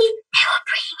 Actually, they were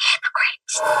being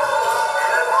hypocrites.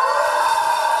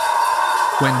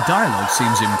 When dialogue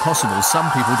seems impossible, some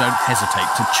people don't hesitate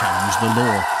to challenge the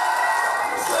law.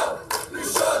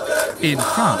 In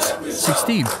France,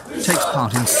 Sixtine takes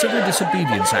part in civil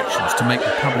disobedience actions to make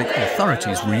the public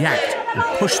authorities react and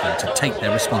push them to take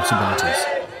their responsibilities.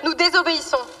 Nous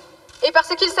désobéissons. Et parce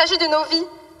qu'il s'agit de nos vies,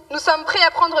 nous sommes prêts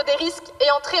à prendre des risques et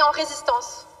entrer en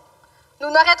résistance. Nous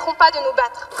n'arrêterons pas de nous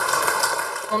battre.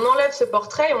 On enlève ce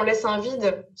portrait et on laisse un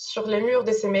vide sur les murs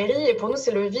de ces mairies. Et pour nous, c'est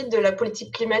le vide de la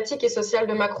politique climatique et sociale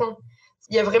de Macron.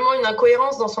 Il y a vraiment une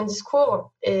incohérence dans son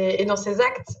discours et dans ses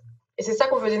actes. Et c'est ça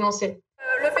qu'on veut dénoncer.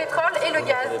 Le pétrole et le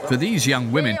gaz. For these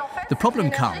young women, the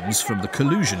problem comes from the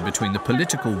collusion between the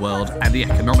political world and the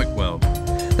economic world.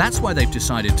 That's why they've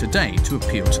decided today to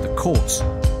appeal to the courts.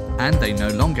 And they no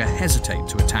longer hesitate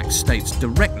to attack states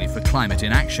directly for climate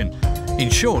inaction. In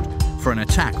short, for an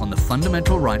attack on the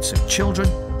fundamental rights of children,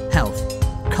 health,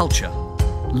 culture,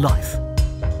 life.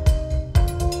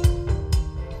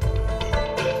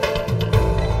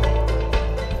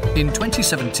 In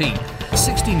 2017,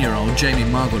 16-year-old Jamie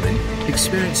Margolin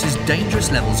experiences dangerous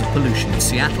levels of pollution in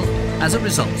Seattle as a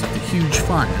result of the huge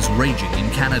fires raging in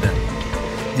Canada.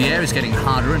 The air is getting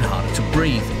harder and harder to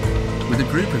breathe. With a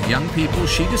group of young people,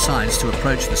 she decides to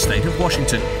approach the state of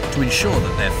Washington to ensure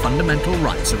that their fundamental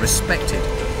rights are respected.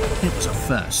 It was a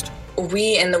first.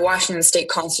 We in the Washington State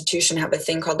Constitution have a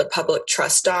thing called the public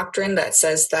trust doctrine that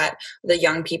says that the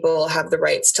young people have the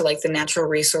rights to like the natural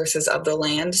resources of the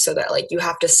land, so that like you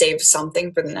have to save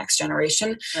something for the next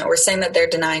generation. We're saying that they're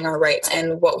denying our rights,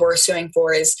 and what we're suing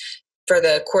for is for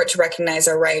the court to recognize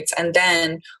our rights and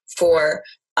then for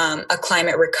a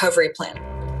climate recovery plan.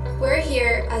 We're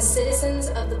here as citizens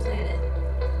of the planet,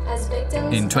 as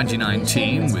victims. In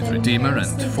 2019, with Redeemer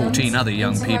and 14 other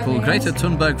young people, Greta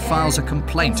Thunberg files a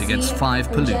complaint against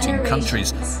 5 polluting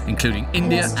countries, including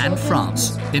India and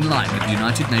France, in line with the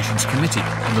United Nations Committee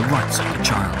on the Rights of the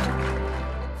Child.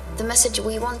 The message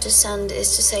we want to send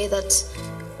is to say that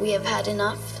we have had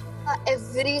enough.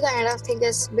 Every kind of thing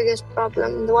is the biggest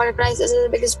problem. The water crisis is the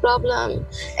biggest problem.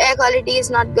 Air quality is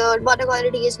not good. Water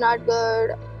quality is not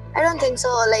good. I don't think so.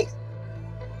 Like,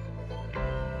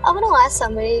 I want to ask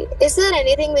somebody, is there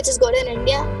anything which is good in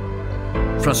India?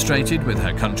 Frustrated with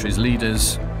her country's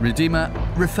leaders, Redeemer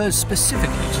refers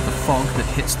specifically to the fog that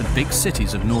hits the big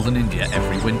cities of northern India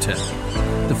every winter.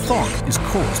 The fog is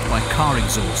caused by car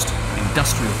exhaust,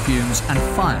 industrial fumes and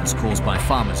fires caused by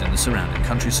farmers in the surrounding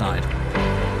countryside.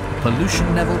 A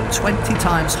pollution level 20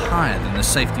 times higher than the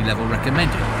safety level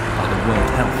recommended by the World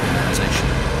Health Organization.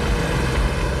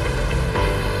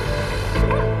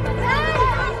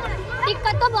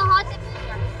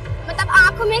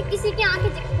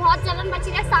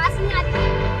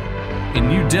 In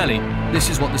New Delhi, this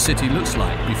is what the city looks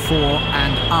like before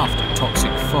and after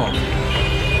toxic fog.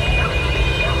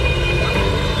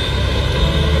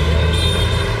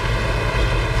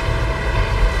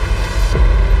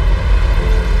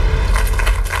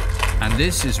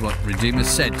 This is what Redeemer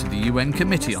said to the UN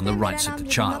Committee on the Rights of the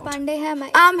Child.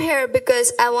 I'm here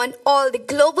because I want all the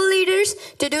global leaders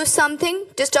to do something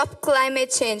to stop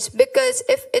climate change, because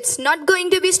if it's not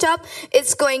going to be stopped,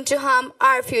 it's going to harm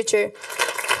our future.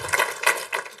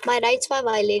 My rights were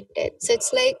violated. So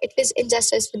it's like it was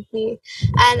injustice with me.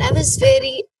 And I was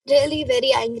really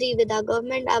very angry with our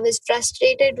government. I was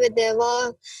frustrated with their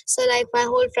work. So like my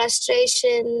whole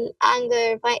frustration,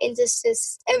 anger, my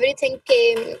injustice, everything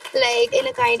came like in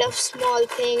a kind of small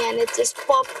thing, and it just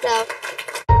popped up.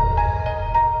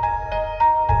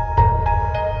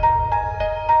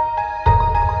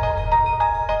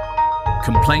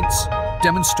 Complaints,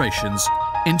 demonstrations,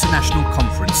 international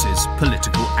conferences,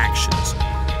 political actions.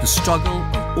 The struggle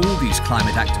of all these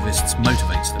climate activists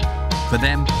motivates them. For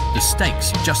them, the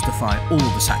stakes justify all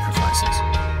the sacrifices.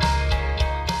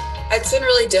 It's been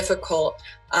really difficult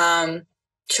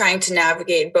trying to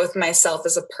navigate both myself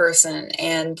as a person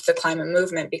and the climate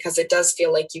movement, because it does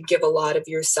feel like you give a lot of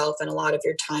yourself and a lot of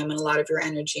your time and a lot of your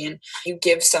energy, and you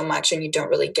give so much and you don't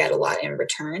really get a lot in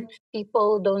return.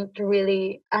 People don't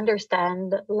really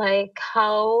understand like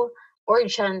how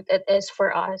urgent it is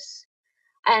for us.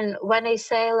 And when I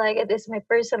say like it is my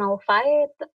personal fight,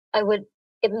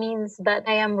 it means that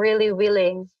I am really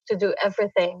willing to do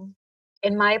everything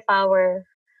in my power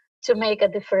to make a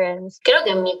difference. Creo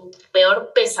que mi peor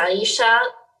pesadilla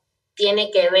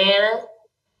tiene que ver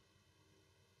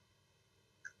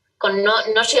con no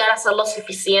llegar a ser lo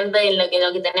suficiente en lo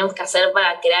que tenemos que hacer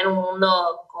para crear un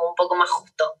mundo como un poco más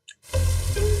justo.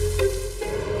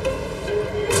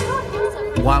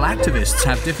 While activists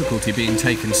have difficulty being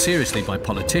taken seriously by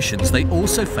politicians, they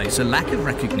also face a lack of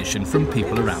recognition from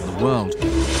people around the world.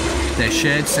 Their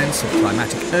shared sense of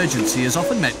climatic urgency is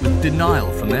often met with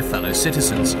denial from their fellow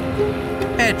citizens.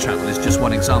 Air travel is just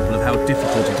one example of how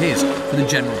difficult it is for the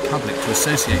general public to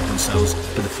associate themselves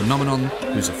with a phenomenon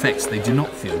whose effects they do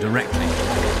not feel directly,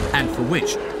 and for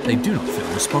which they do not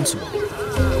feel responsible.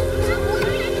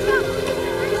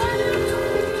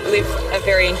 Live a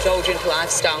very indulgent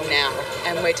lifestyle now,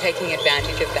 and we're taking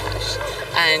advantage of that.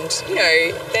 And, you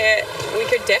know, we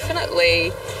could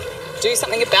definitely do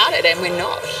something about it, and we're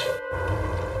not.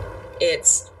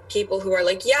 It's people who are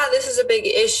like, yeah, this is a big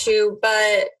issue,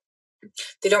 but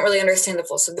they don't really understand the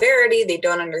full severity. They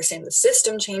don't understand the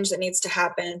system change that needs to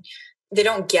happen. They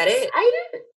don't get it.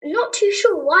 I'm not too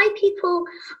sure why people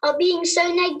are being so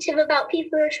negative about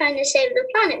people who are trying to save the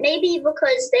planet. Maybe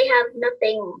because they have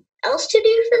nothing else to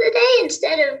do for the day,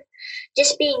 instead of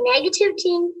just being negative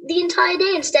the entire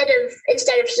day, instead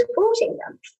of supporting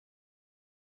them.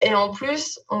 Et en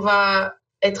plus, on va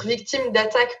être victime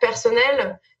d'attaques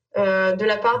personnelles de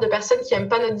la part de personnes qui n'aiment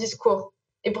pas notre discours.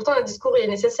 Et pourtant, notre discours est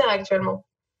nécessaire actuellement.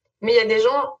 Mais il y a des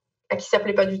gens à qui ça ne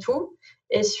plaît pas du tout.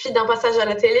 Et il suffit d'un passage à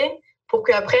la télé pour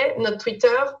qu'après, notre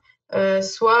Twitter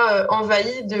soit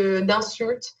envahi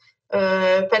d'insultes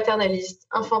paternalistes,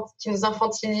 qui nous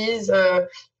infantilisent,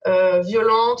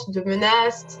 violentes, de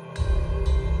menaces.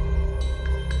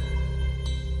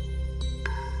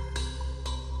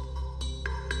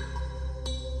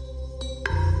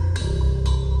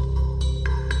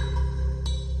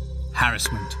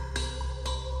 Harassment.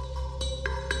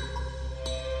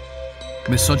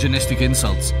 Misogynistic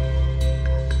insults.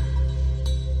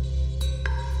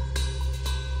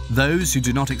 Those who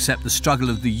do not accept the struggle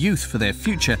of the youth for their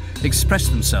future express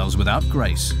themselves without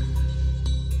grace.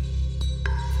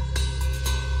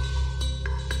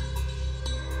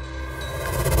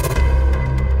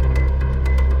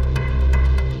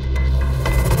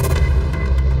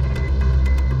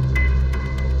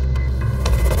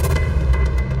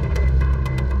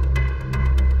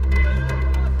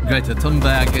 Greta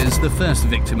Thunberg is the first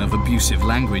victim of abusive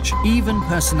language. Even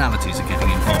personalities are getting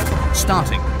involved,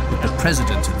 starting with the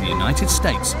President of the United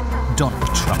States,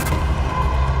 Donald Trump.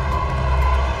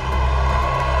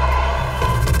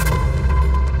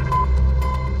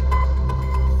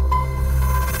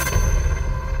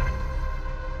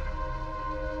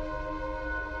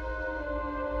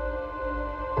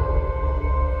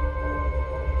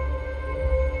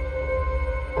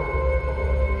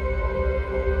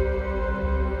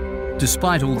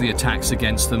 Despite all the attacks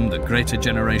against them, the Greta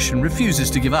generation refuses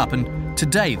to give up, and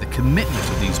today the commitment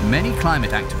of these many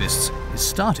climate activists is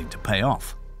starting to pay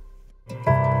off.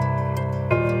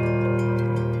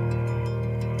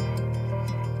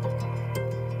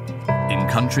 In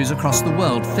countries across the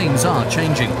world, things are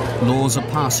changing. Laws are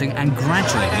passing, and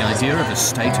gradually the idea of a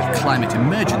state of climate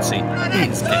emergency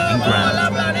is gaining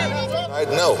ground.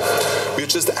 No, we're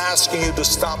just asking you to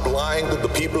stop lying to the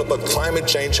people about climate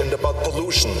change and about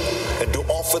pollution, and to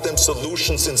offer them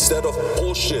solutions instead of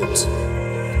bullshit.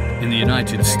 In the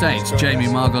United States, Jamie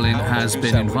Margolin has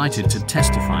been invited to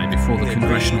testify before the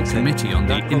Congressional Committee on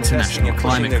the International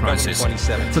Climate Crisis.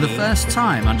 For the first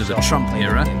time under the Trump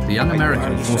era, the young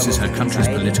American forces her country's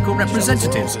political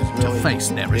representatives to face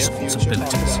their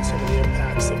responsibilities.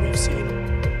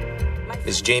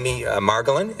 Ms. Jamie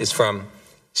Margolin is from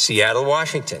Seattle,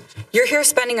 Washington. You're here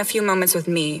spending a few moments with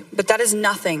me, but that is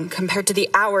nothing compared to the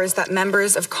hours that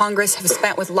members of Congress have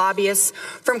spent with lobbyists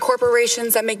from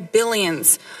corporations that make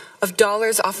billions of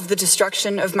dollars off of the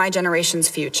destruction of my generation's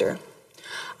future.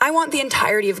 I want the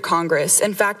entirety of Congress,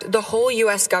 in fact, the whole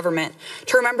U.S. government,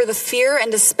 to remember the fear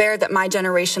and despair that my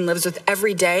generation lives with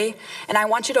every day, and I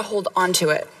want you to hold on to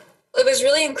it. It was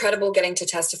really incredible getting to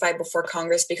testify before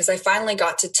Congress because I finally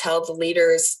got to tell the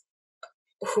leaders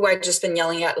who I'd just been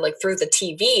yelling at through the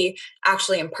TV,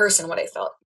 actually in person what I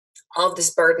felt. All of this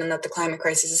burden that the climate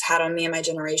crisis has had on me and my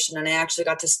generation. And I actually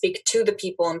got to speak to the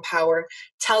people in power,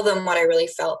 tell them what I really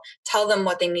felt, tell them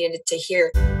what they needed to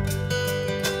hear.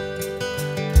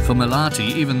 For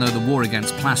Melati, even though the war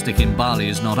against plastic in Bali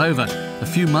is not over, a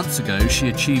few months ago she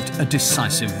achieved a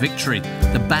decisive victory,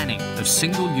 the banning of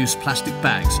single-use plastic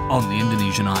bags on the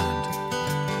Indonesian island.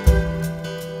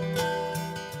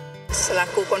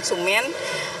 Selaku konsumen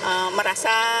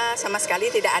merasa sama sekali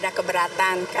tidak ada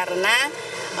keberatan karena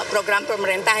program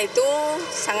pemerintah itu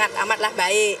sangat amatlah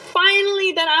baik.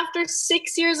 Finally, then after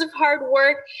 6 years of hard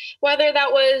work, whether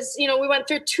that was, we went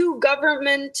through 2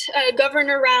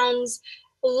 governor rounds,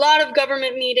 a lot of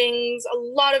government meetings, a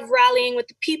lot of rallying with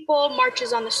the people,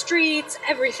 marches on the streets,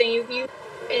 everything.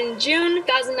 In June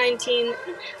 2019,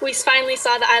 we finally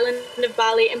saw the island of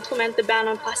Bali implement the ban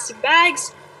on plastic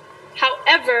bags.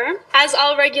 However, as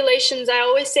all regulations, I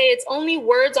always say it's only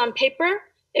words on paper,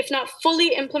 if not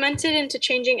fully implemented into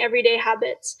changing everyday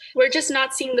habits. We're just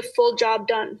not seeing the full job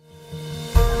done.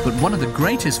 But one of the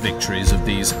greatest victories of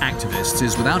these activists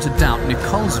is without a doubt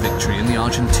Nicole's victory in the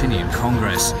Argentinian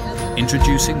Congress,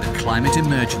 introducing the climate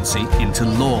emergency into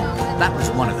law. That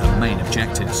was one of her main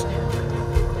objectives.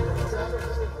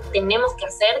 Tenemos que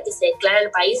hacer que se declare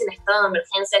el país en estado de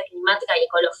emergencia climática y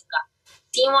ecológica.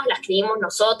 La escribimos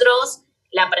nosotros,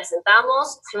 la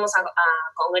presentamos, fuimos a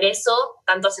Congreso,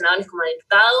 tanto senadores como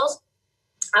diputados,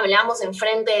 hablamos en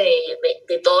frente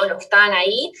de todos los que estaban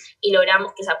ahí y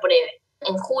logramos que se apruebe.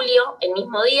 En julio, el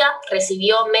mismo día,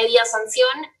 recibió media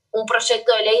sanción un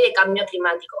proyecto de ley de cambio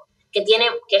climático, que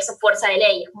es fuerza de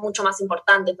ley, es mucho más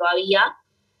importante todavía.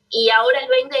 Y ahora el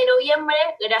 20 de noviembre,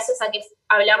 gracias a que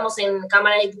hablamos en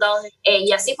Cámara de Diputados, y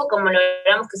así fue como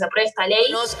logramos que se apruebe esta ley.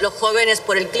 Los jóvenes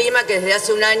por el clima que desde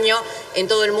hace un año en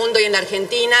todo el mundo y en la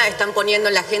Argentina están poniendo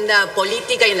en la agenda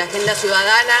política y en la agenda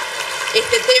ciudadana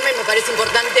este tema y me parece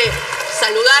importante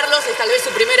saludarlos. Es tal vez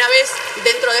su primera vez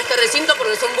dentro de este recinto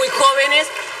porque son muy jóvenes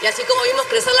y así como vimos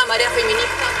crecer la marea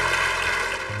feminista.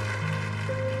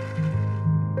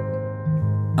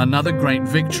 Another great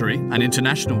victory, an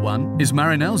international one, is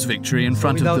Marinelle's victory in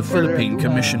front of the Philippine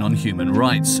Commission on Human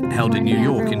Rights, held in New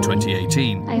York in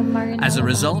 2018. As a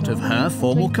result of her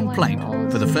formal complaint,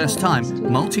 for the first time,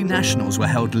 multinationals were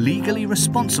held legally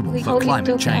responsible for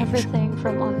climate change. Everything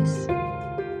from us.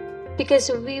 Because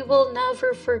we will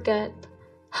never forget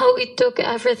how it took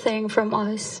everything from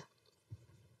us.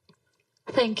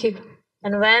 Thank you.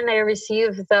 And when I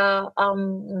received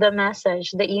the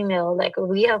message, the email, like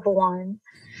we have won,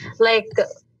 like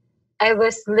I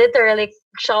was literally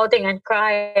shouting and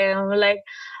crying. Like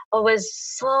I was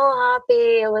so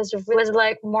happy. It was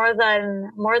like more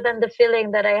than the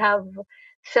feeling that I have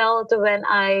felt when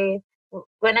I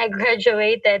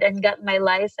graduated and got my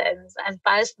license and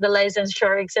passed the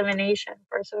licensure examination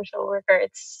for social worker.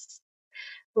 It's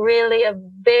really a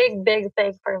big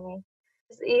thing for me.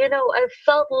 I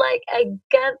felt like I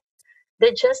get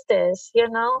the justice,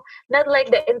 not like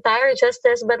the entire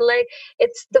justice, but like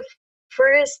it's the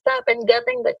first step in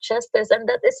getting the justice, and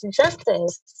that is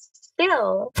justice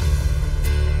still.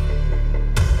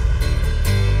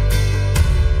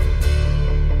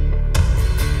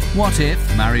 What if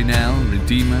Marinelle,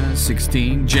 Redeemer,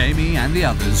 Sixtine, Jamie and the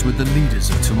others were the leaders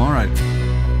of tomorrow?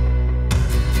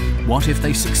 What if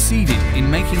they succeeded in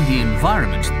making the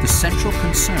environment the central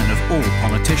concern of all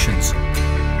politicians?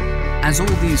 As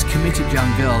all these committed young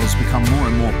girls become more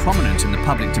and more prominent in the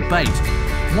public debate,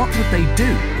 what would they do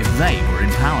if they were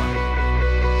in power?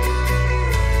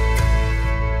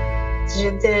 Si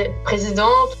j'étais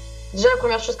présidente, déjà la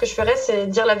première chose que je ferais, c'est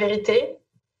dire la vérité,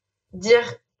 dire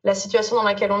la situation dans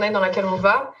laquelle on est, dans laquelle on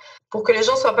va, pour que les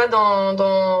gens ne soient pas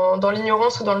dans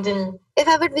l'ignorance ou dans le déni. If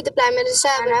I would be the Prime Minister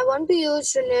and I want to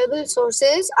use renewable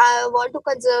sources, I want to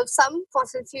conserve some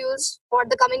fossil fuels for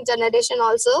the coming generation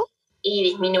also. Y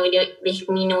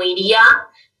disminuiría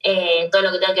todo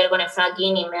lo que tenga que ver con el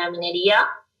fracking y la minería.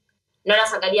 No la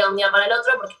sacaría de un día para el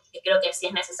otro porque creo que sí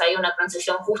es necesaria una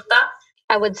transición justa.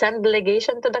 I would send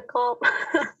delegation to the COP.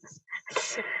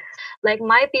 Like,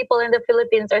 my people in the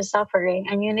Philippines are suffering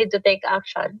and you need to take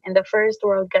action in the first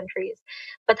world countries.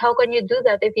 But how can you do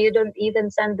that if you don't even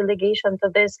send delegation to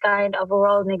this kind of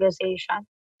world negotiation,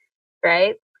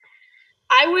 right?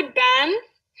 I would ban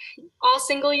all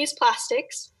single-use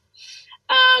plastics.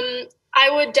 I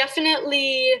would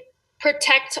definitely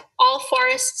protect all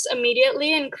forests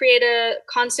immediately and create a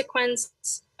consequence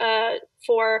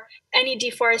for any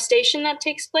deforestation that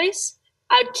takes place.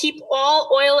 I'd keep all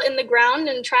oil in the ground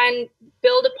and try and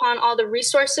build upon all the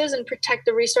resources and protect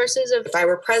the resources of... If I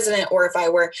were president or if I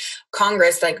were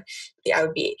Congress, like, I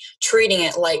would be treating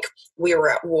it like we were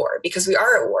at war, because we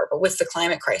are at war, but with the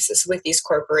climate crisis, with these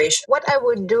corporations. What I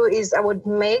would do is I would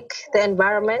make the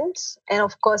environment and,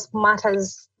 of course,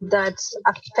 matters that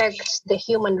affect the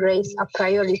human race a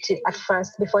priority at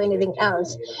first before anything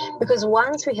else. Because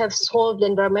once we have solved the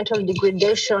environmental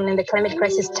degradation and the climate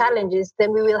crisis challenges,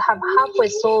 then we will have halfway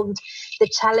solved the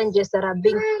challenges that are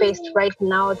being faced right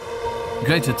now.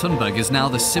 Greta Thunberg is now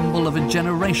the symbol of a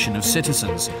generation of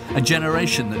citizens, a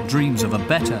generation that dreams of a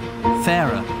better,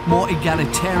 fairer, more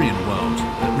egalitarian world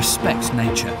that respects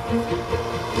nature.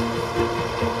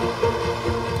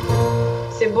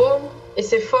 C'est beau et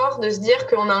c'est fort de se dire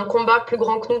qu'on a un combat plus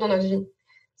grand que nous dans notre vie.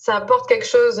 Ça apporte quelque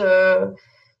chose,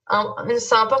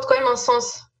 ça apporte quand même un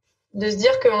sens, de se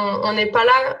dire qu'on n'est pas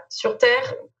là sur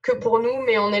Terre que pour nous,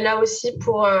 mais on est là aussi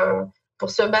pour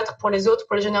se battre pour les autres,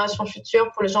 pour les générations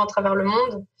futures, pour les gens à travers le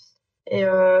monde. Et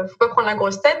faut pas prendre la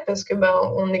grosse tête parce que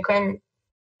on est quand même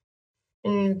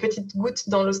une petite goutte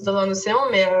dans un océan,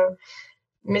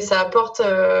 mais ça apporte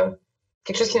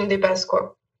quelque chose qui nous dépasse,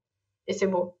 quoi. Et c'est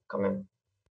beau quand même.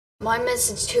 My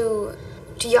message to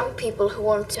young people who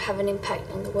want to have an impact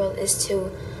on the world is to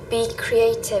be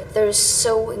creative. There is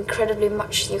so incredibly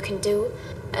much you can do,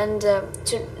 and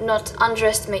to not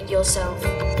underestimate yourself.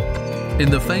 In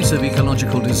the face of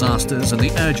ecological disasters and the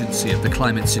urgency of the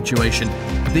climate situation,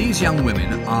 these young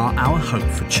women are our hope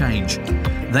for change.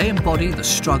 They embody the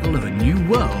struggle of a new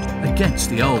world against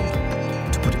the old.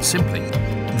 To put it simply,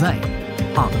 they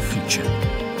are the future.